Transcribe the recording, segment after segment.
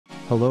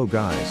Hello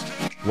guys,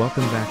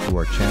 welcome back to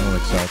our channel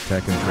Excel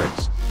Tech and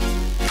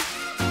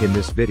Tricks. In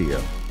this video,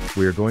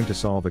 we are going to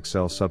solve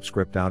Excel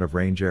subscript out of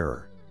range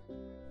error.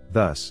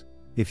 Thus,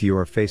 if you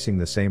are facing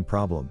the same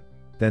problem,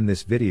 then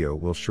this video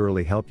will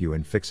surely help you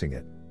in fixing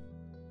it.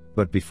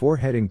 But before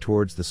heading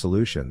towards the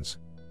solutions,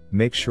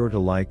 make sure to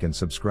like and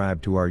subscribe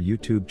to our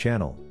YouTube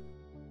channel.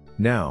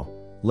 Now,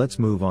 let's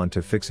move on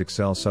to fix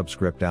Excel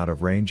subscript out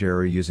of range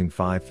error using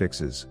 5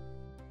 fixes.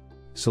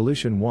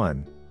 Solution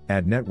 1.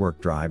 Add network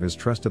drive as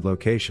trusted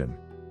location.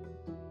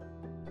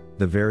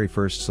 The very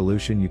first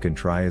solution you can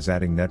try is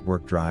adding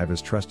network drive as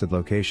trusted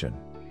location.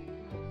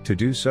 To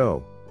do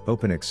so,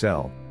 open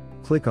Excel,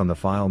 click on the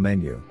File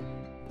menu.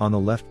 On the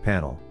left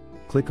panel,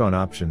 click on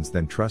Options,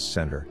 then Trust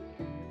Center.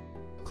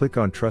 Click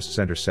on Trust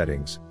Center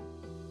Settings,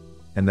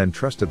 and then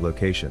Trusted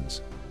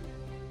Locations.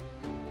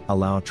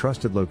 Allow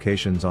Trusted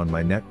Locations on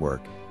My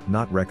Network,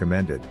 Not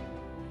Recommended.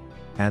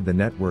 Add the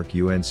network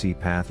UNC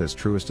path as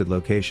trusted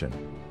location.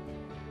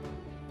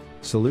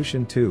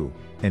 Solution 2.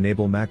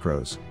 Enable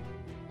macros.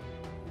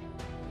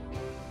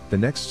 The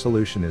next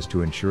solution is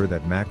to ensure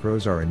that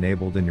macros are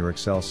enabled in your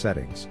Excel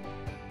settings.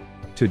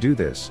 To do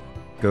this,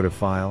 go to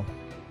File,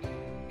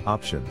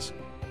 Options.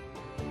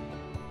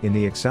 In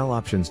the Excel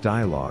Options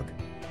dialog,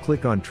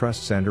 click on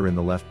Trust Center in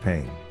the left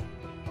pane.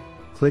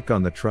 Click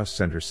on the Trust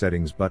Center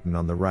Settings button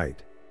on the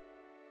right.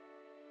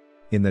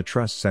 In the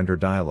Trust Center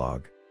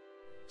dialog,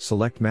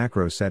 select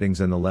Macro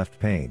Settings in the left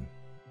pane.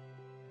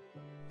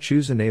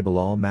 Choose Enable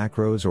All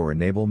Macros or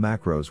Enable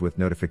Macros with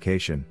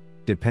Notification,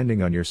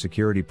 depending on your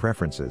security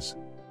preferences.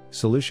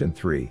 Solution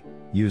 3.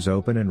 Use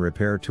Open and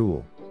Repair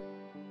tool.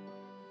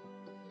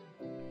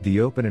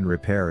 The Open and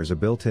Repair is a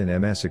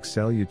built-in MS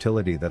Excel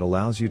utility that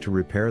allows you to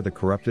repair the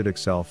corrupted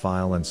Excel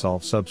file and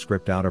solve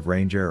subscript out of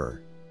range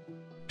error.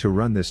 To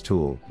run this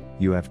tool,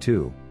 you have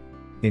to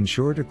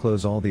ensure to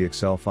close all the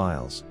Excel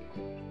files.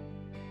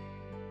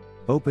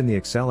 Open the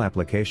Excel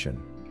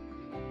application.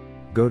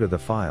 Go to the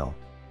File.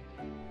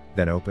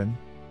 Then Open.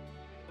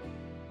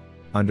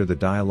 Under the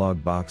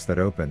dialog box that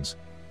opens,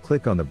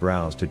 click on the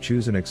Browse to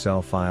choose an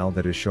Excel file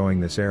that is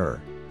showing this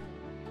error.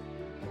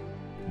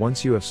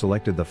 Once you have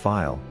selected the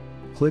file,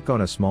 click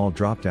on a small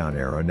drop-down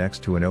arrow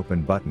next to an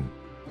Open button.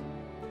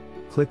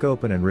 Click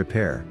Open and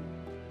Repair.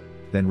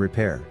 Then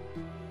Repair.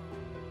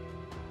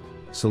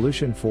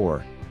 Solution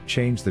 4.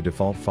 Change the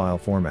default file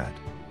format.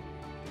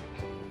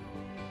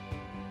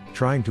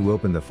 Trying to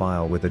open the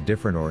file with a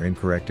different or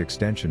incorrect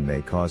extension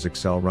may cause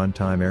Excel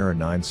Runtime Error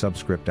 9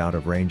 subscript out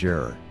of range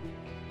error.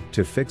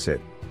 To fix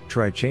it,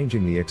 try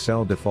changing the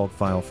Excel default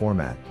file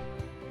format.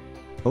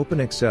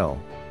 Open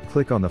Excel,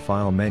 click on the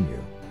File menu.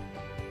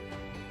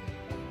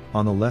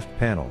 On the left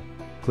panel,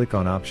 click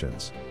on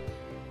Options.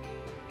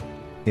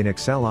 In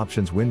Excel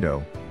Options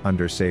window,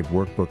 under Save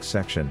Workbook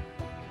section,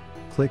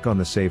 click on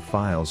the Save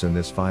Files in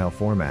this file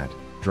format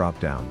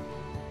drop-down.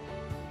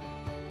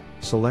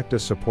 Select a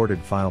supported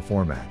file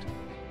format.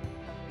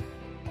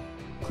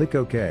 Click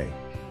OK.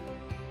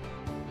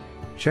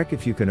 Check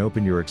if you can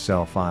open your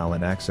Excel file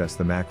and access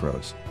the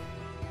macros.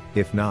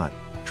 If not,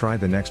 try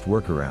the next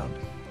workaround.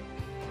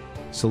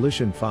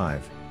 Solution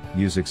 5.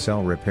 Use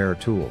Excel Repair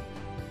tool.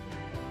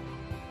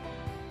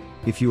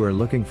 If you are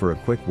looking for a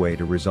quick way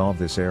to resolve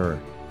this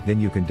error, then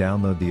you can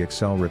download the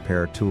Excel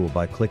Repair tool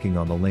by clicking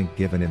on the link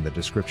given in the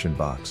description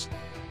box.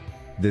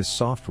 This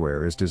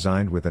software is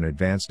designed with an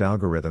advanced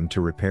algorithm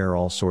to repair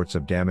all sorts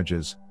of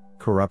damages,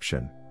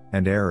 corruption,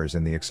 and errors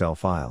in the Excel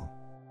file.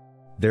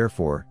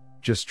 Therefore,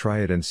 just try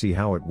it and see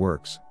how it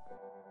works.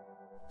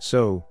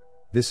 So,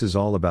 this is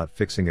all about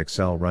fixing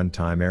Excel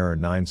Runtime Error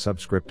 9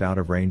 subscript out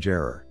of range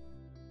error.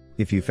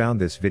 If you found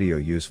this video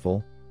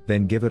useful,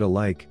 then give it a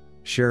like,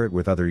 share it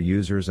with other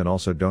users, and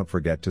also don't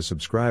forget to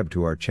subscribe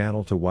to our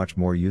channel to watch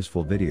more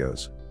useful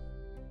videos.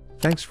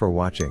 Thanks for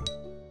watching.